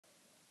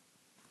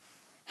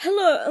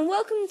Hello and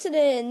welcome to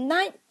the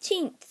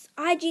 19th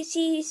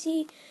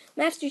IGCSE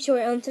maths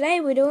tutorial, and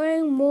today we're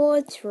doing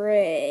more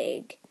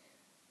trig.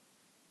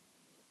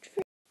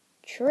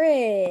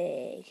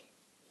 Trig.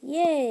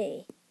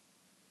 Yay.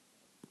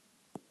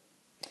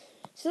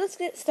 So let's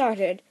get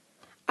started.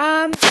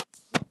 We're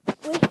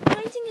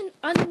finding an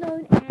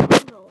unknown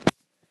angle.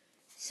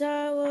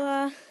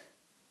 So,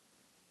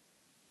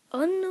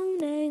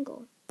 unknown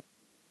angle.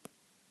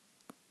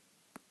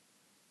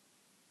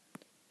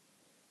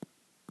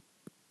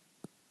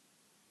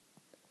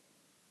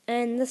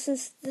 And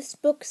this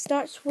book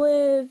starts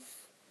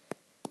with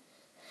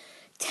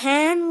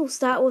tan. We'll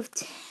start with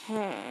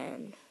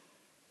tan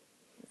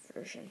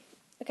version.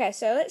 Okay,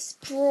 so let's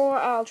draw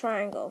our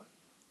triangle.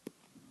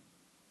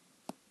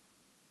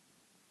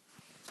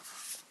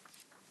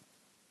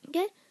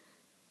 Okay,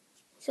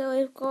 so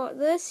we've got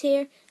this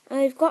here,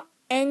 and we've got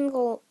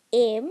angle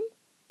M.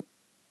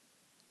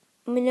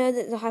 And we know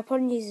that the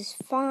hypotenuse is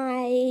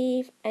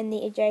 5 and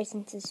the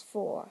adjacent is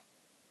 4.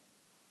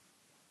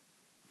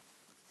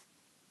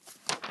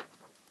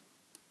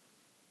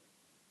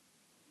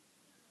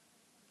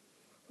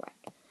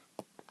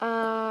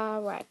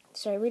 Right.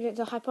 So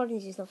the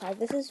hypotenuse is not 5.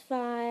 This is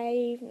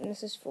 5 and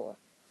this is 4.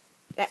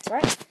 That's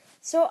right.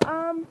 So,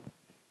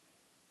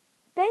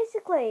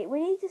 basically,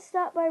 we need to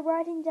start by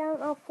writing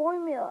down our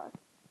formula.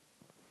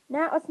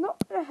 Now, it's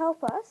not going to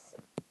help us.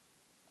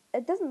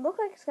 It doesn't look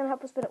like it's going to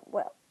help us, but it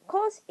will.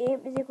 Cos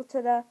M is equal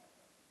to the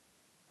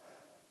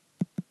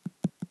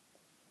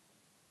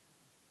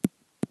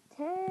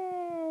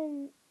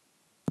tan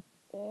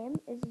M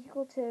is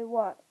equal to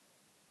what?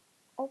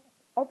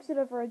 Opposite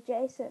over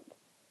adjacent.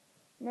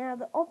 Now,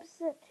 the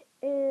opposite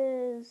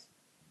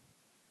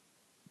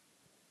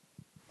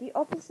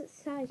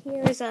side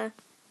here is a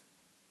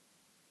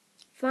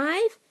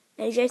 5,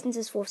 and adjacent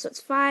is 4, so it's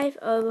 5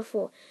 over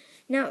 4.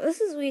 Now, this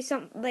is where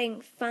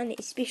something funny,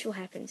 special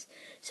happens.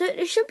 So,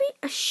 there should be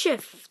a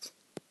shift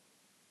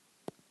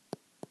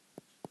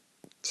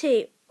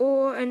T,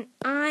 or an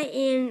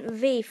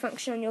INV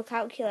function on your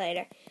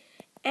calculator.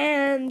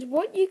 And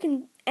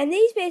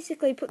these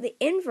basically put the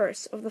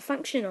inverse of the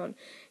function on.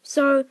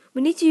 So,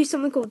 we need to use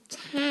something called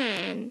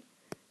tan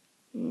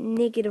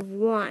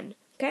 -1,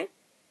 okay?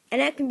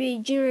 And that can be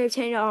generally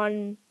obtained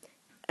on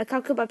a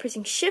calculator by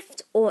pressing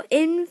shift or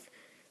inv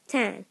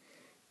tan.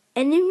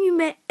 And then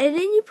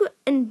you put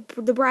in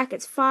the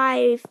brackets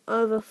 5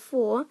 over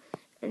 4,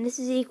 and this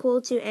is equal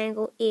to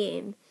angle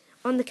M.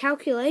 On the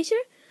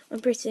calculator, I'm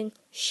pressing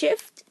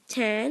shift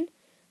tan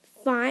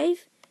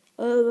 5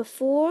 over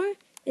 4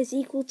 is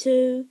equal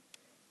to,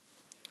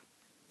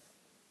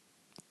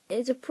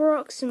 it's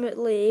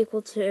approximately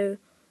equal to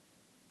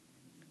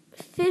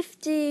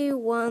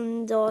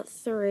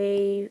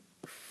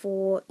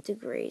 51.34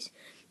 degrees.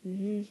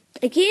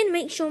 Again,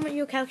 make sure that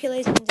your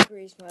calculator is in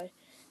degrees mode.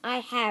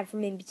 I have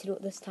remembered to do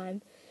it this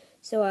time,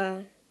 so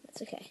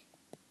that's okay.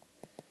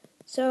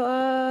 So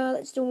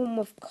let's do one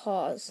with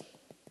cos.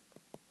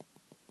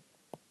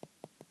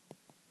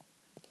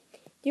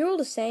 They're all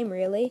the same,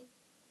 really.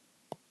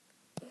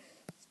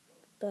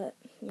 But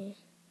yeah.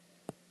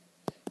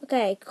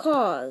 Okay,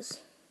 cos.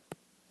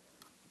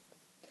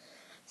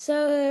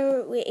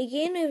 So we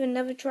have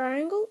another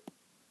triangle,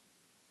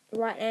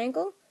 right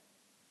angle.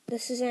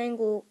 This is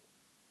angle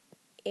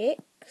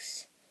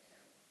X,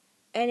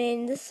 and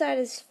then this side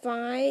is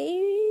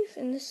 5,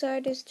 and this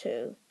side is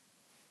 2.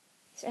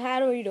 So how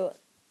do we do it?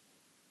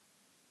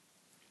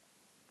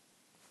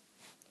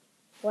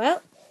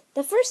 Well,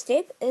 the first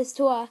step is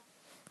to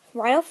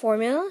write our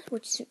formula,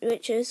 which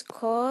is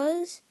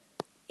cos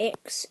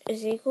X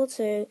is equal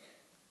to,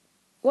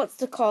 what's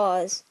the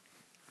cos?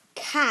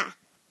 K.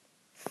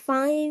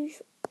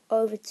 5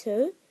 over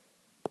 2.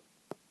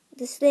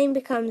 This then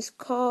becomes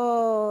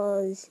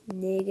cos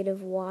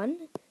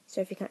 -1.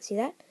 So if you can't see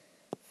that,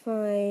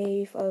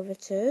 5 over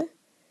 2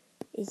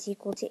 is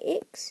equal to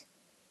x.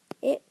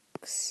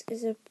 X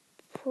is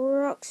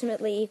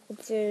approximately equal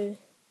to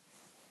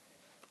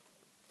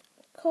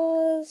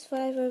cos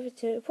 5 over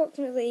 2,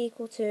 approximately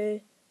equal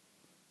to,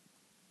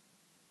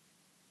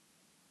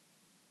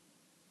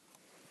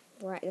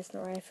 right, that's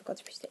not right, I forgot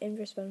to press the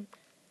inverse button.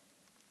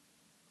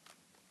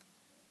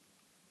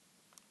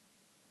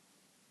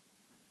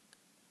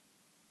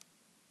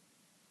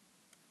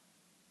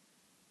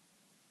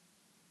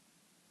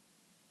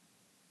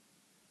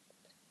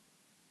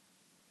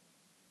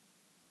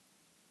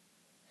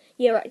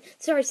 Yeah, right.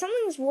 Sorry,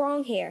 something's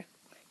wrong here.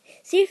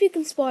 See if you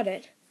can spot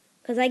it,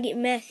 because I get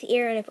math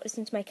error and I put this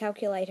into my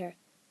calculator.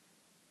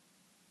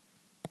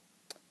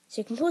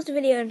 So you can pause the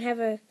video and have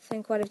a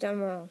think what I've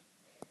done wrong.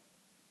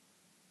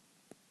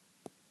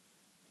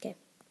 Okay.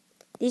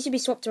 These should be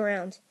swapped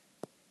around.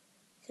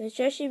 So it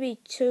just should be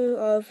 2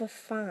 over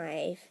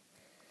 5.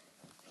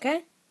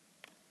 Okay?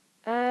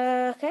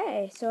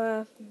 Okay,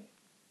 so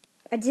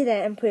I did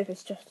that on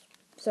purpose, just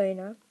so you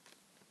know.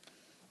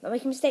 Not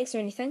making mistakes or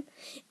anything.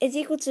 It's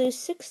equal to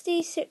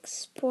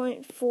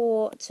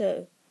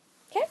 66.42.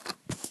 Okay?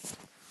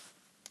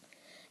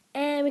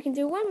 And we can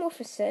do one more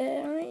for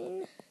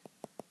sine.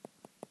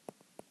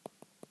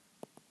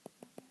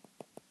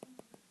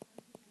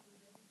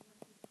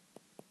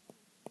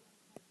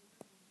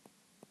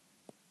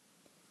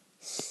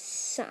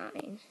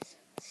 sine.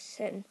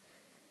 Sin.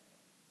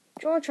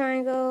 Draw a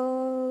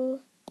triangle.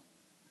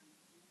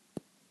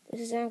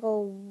 This is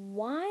angle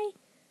Y.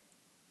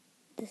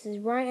 This is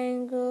right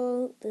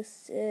angle.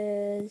 This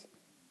is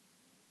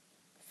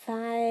 5.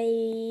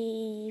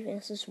 And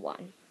this is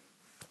 1.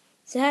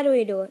 So how do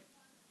we do it?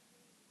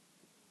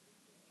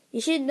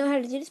 You should know how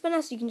to do this by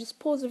now, so you can just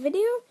pause the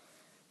video.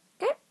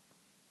 Okay?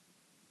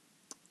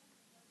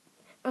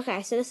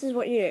 Okay, so this is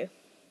what you do.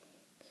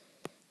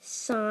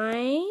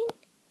 Sine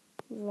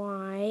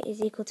Y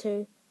is equal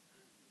to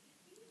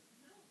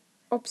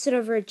opposite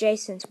over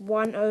adjacent,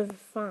 1 over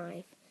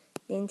 5.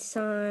 Then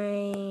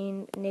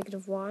sine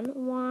negative 1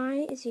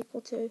 Y is equal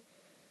to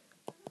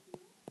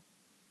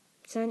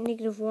sine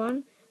negative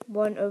 1,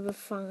 1 over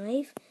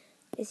 5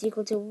 is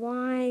equal to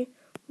Y.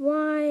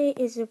 Y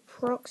is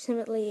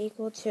approximately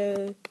equal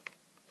to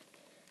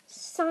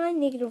sine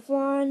negative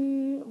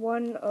 1,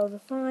 1 over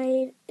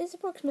 5 is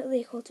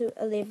approximately equal to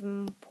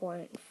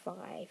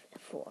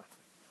 11.54.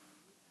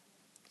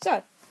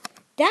 So,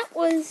 that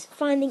was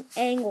finding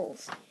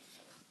angles.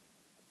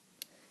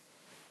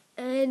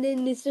 And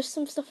then there's just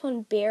some stuff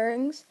on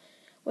bearings,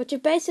 which are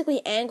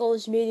basically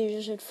angles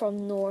measured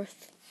from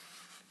north.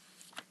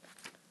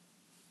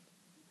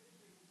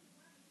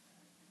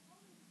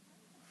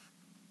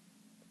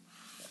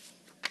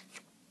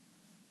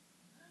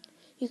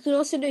 You can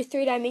also do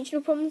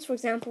three-dimensional problems, for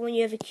example, when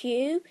you have a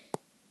cube.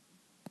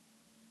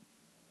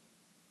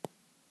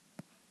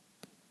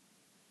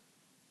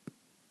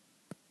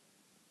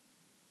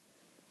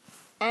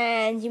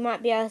 And you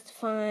might be able to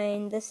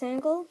find this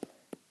angle.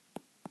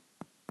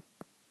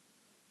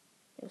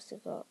 You also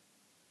got,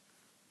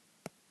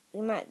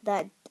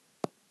 that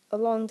a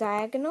long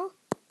diagonal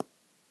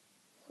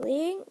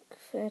link,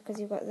 because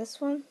you've got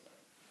this one.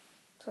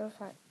 So if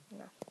I,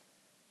 no,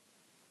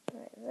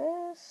 like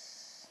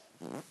this,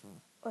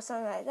 or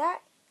something like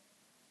that.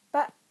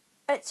 But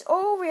it's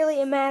all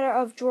really a matter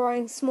of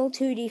drawing small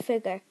 2D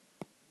figure.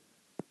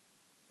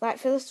 Like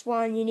for this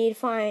one, you need to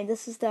find,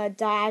 this is the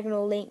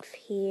diagonal length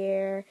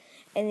here,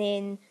 and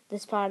then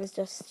this part is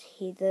just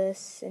here,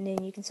 this, and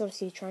then you can sort of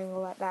see a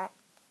triangle like that.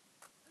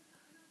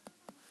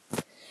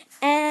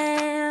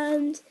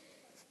 And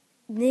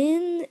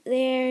then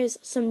there's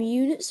some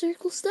unit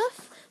circle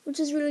stuff, which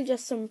is really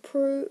just some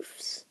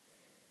proofs.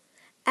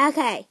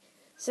 Okay,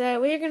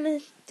 so we're going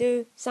to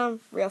do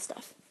some real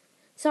stuff.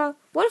 So,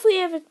 what if we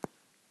have a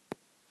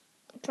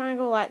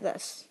triangle like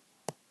this?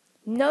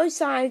 No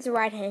sides are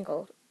right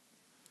angled.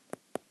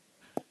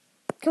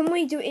 Can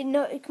we do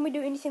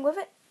anything with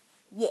it?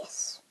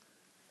 Yes.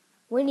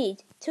 We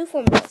need two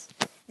formulas.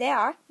 They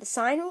are the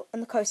sine rule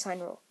and the cosine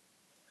rule.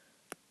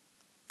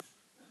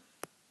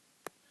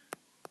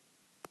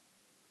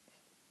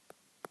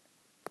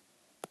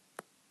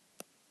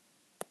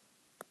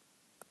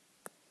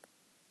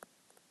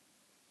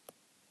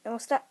 And we'll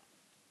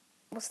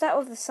start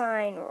with the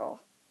sine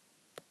rule.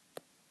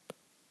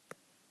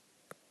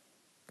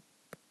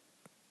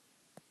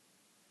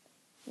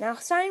 Now,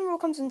 sine rule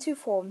comes in two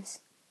forms.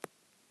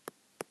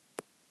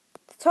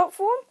 The top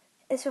form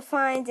is for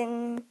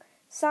finding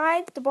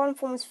sides, the bottom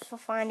form is for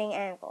finding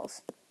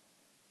angles.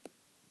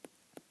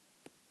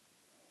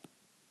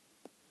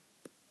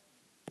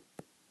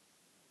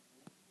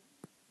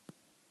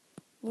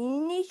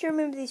 You need to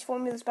remember these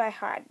formulas by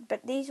heart,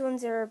 but these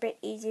ones are a bit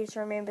easier to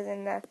remember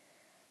than the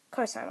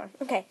cosine one.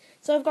 Okay,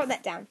 so I've got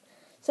that down.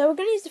 So we're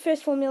going to use the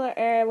first formula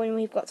when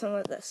we've got something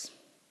like this.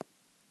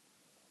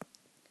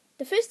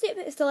 The first step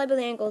is to label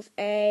the angles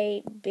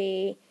A,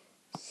 B,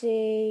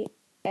 C,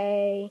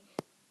 A,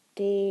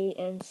 B,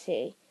 and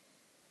C.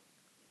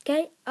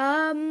 Okay,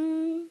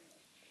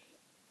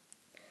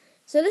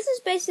 so this is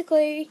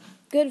basically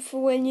good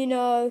for when you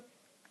know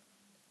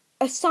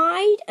a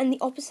side and the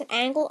opposite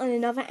angle and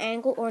another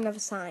angle or another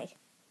side.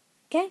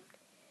 Okay,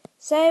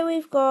 say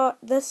we've got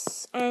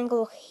this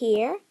angle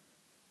here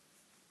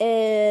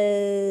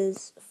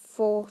is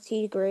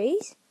 40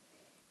 degrees,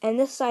 and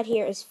this side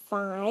here is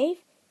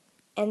 5,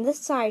 and this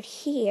side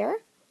here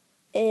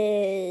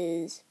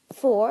is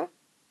 4.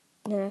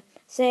 Now,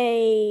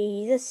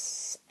 say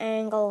this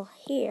angle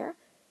here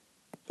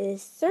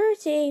is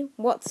 30.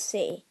 What's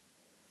C?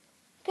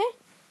 Okay.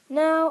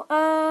 Now,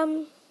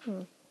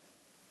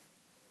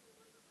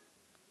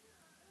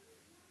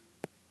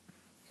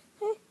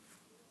 Okay.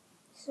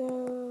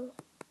 So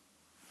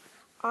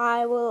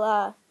I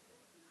will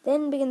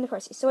then begin the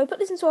process. So I put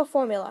this into a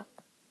formula,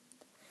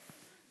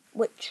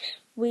 which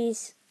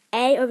is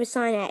A over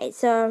sine A.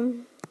 So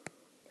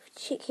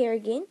check here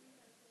again.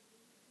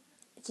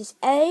 It is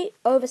A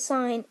over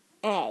sine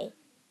A.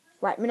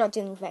 Right, we're not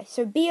dealing with A.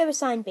 So B over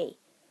sine B.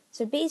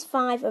 So B is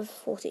 5 over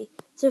 40.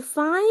 So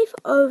 5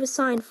 over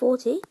sine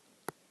 40.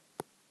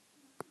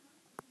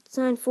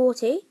 Sine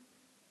 40.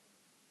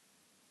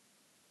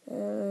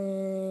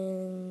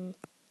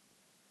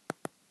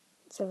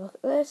 So look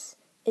at this.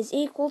 Is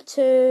equal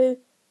to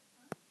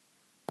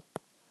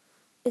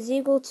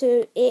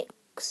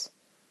X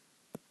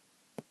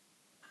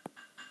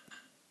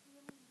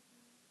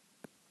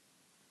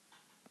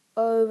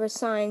over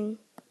sine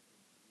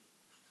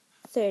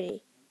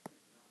 30.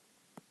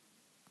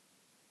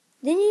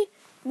 Then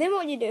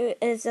what you do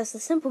is just a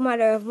simple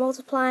matter of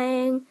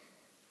multiplying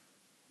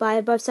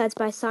by both sides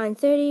by sine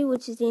 30,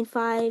 which is then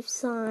 5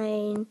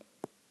 sine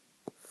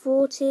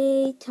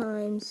 40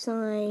 times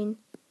sine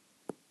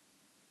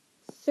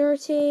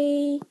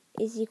 30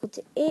 is equal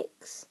to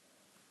x.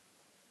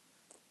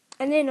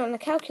 And then on the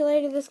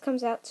calculator, this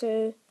comes out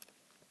to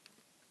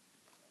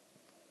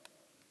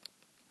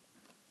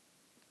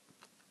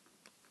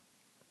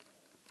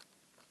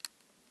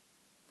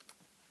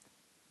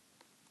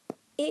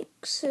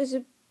x is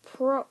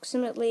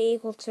approximately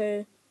equal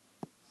to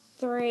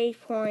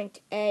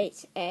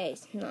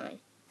 3.889.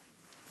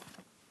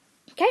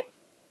 Okay?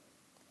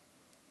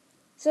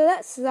 So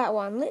that's that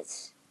one.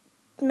 Let's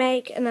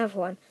make another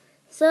one.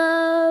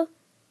 So,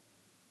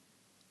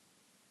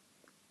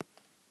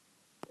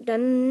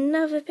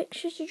 another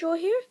picture to draw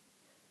here.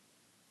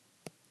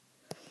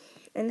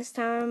 And this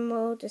time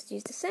we'll just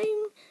use the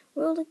same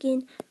rule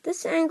again.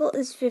 This angle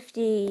is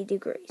 50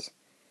 degrees.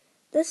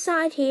 This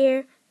side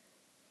here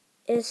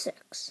is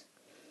 6.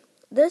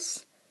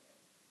 This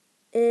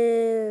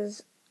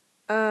is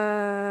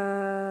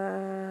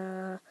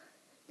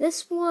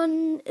this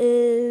one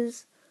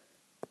is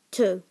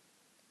 2.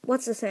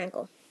 What's this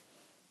angle?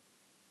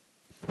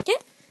 Okay,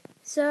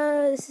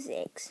 so this is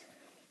x.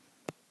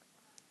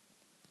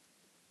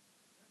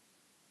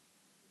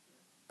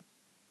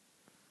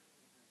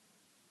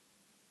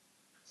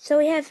 So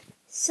we have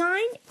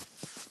sine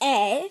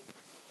A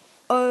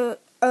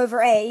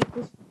over A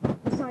equals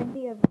sine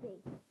B over B.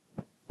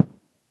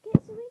 Okay,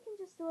 so we can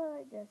just do it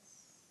like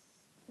this.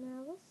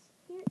 Now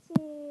here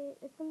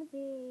it's going to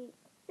be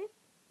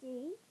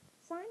 50,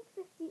 sine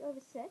 50 over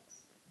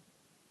 6.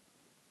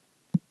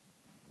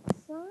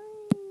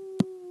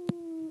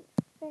 Sine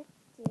 50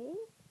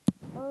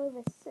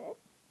 over 6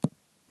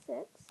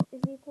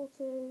 is equal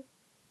to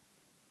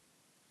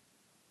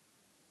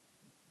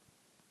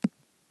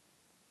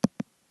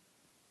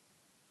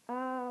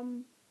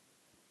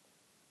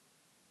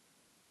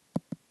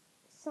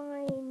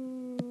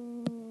sine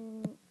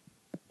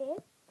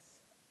x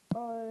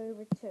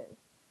over 2.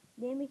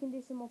 Then we can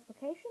do some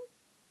multiplication.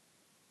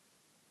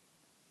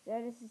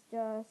 So this is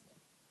just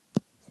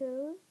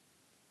 2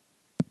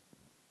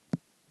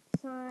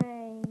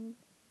 sine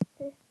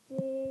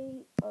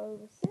 50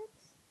 over 6.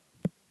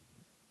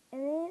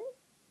 And then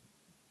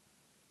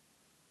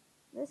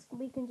this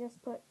we can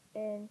just put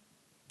in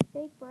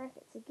big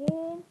brackets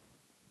again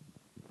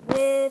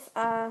with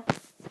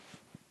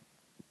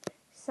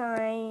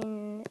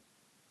sine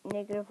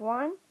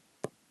 -1,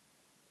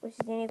 which is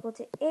then equal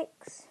to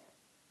x,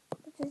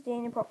 which is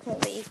then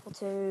approximately equal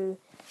to,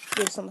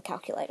 do this on the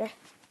calculator.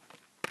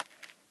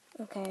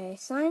 Okay,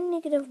 sine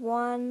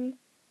 -1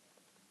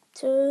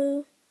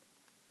 to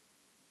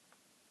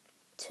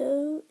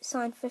 2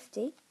 sine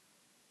 50.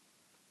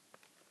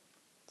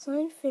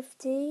 Sine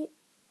 50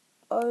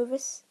 over,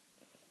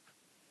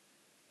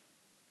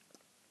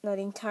 no,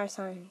 the entire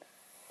sine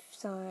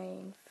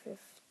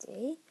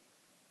 50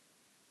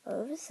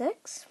 over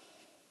 6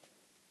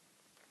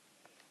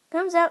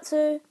 comes out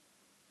to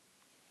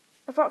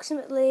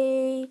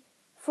approximately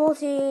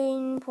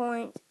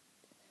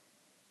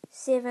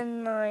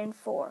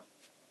 14.794.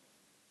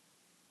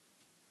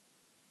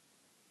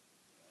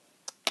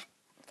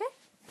 Okay.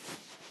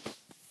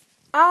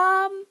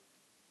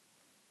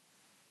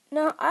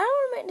 Now I don't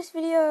want to make this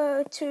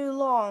video too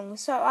long,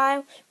 so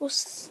I'll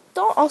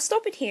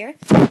stop it here.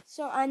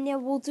 And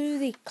then we'll do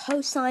the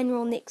cosine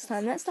rule next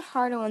time. That's the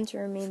harder one to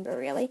remember,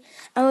 really.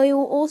 And we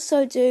will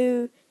also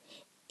do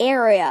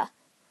area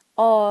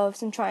of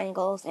some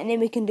triangles, and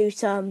then we can do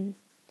some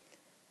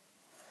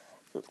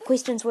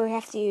questions where we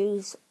have to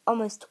use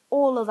almost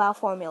all of our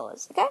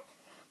formulas, okay?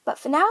 But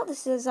for now,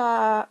 this is,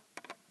 I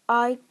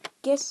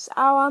guess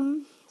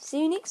I'll, see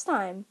you next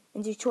time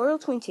in tutorial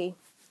 20.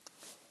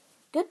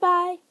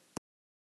 Goodbye.